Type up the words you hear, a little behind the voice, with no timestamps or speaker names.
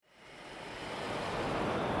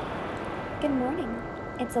Good morning.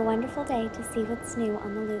 It's a wonderful day to see what's new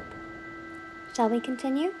on the loop. Shall we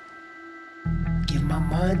continue? Give my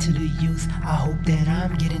mind to the youth, I hope that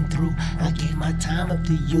I'm getting through. I gave my time up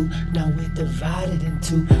to you, now we're divided in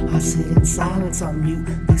two. I sit in silence on mute,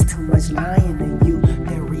 there's too much lying in you.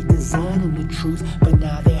 They're redesigning the truth, but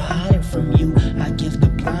now they're hiding from you. I give the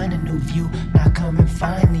blind a new view, now come and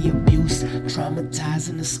find the abuse.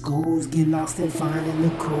 Traumatizing the schools, get lost in finding the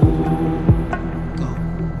cool. Go,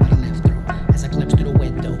 what I lived through, as I glimpse through the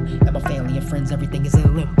window. And my family and friends, everything is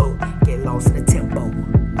in limbo. Get lost in the tempo,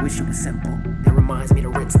 wish it was simple. That reminds me to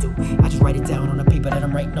rinse too. I just write it down on the paper that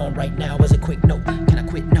I'm writing on right now as a quick note. Can I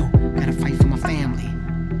quit? No. Gotta fight for my family.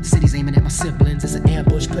 The city's aiming at my siblings. It's an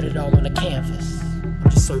ambush, put it all on the canvas. I'm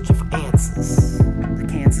just searching for answers. The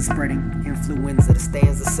cancer spreading, influenza, the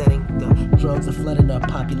stanza setting. The drugs are flooding our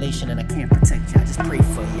population and I can't protect you. I just pray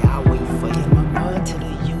for you, I'll wait for you. Give my mind to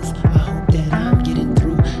the youth, I hope that I'm getting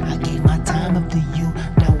through. I gave my time up to you,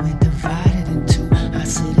 now we're divided in two. I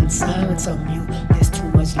sit in silence on mute, there's too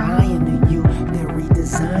much lying in you. They're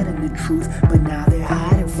redesigning the truth, but now they're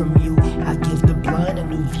hiding from you. I give the blind a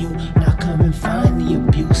new view, now come and find the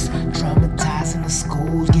abuse. Traumatizing the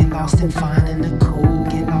schools, get lost in finding the cool.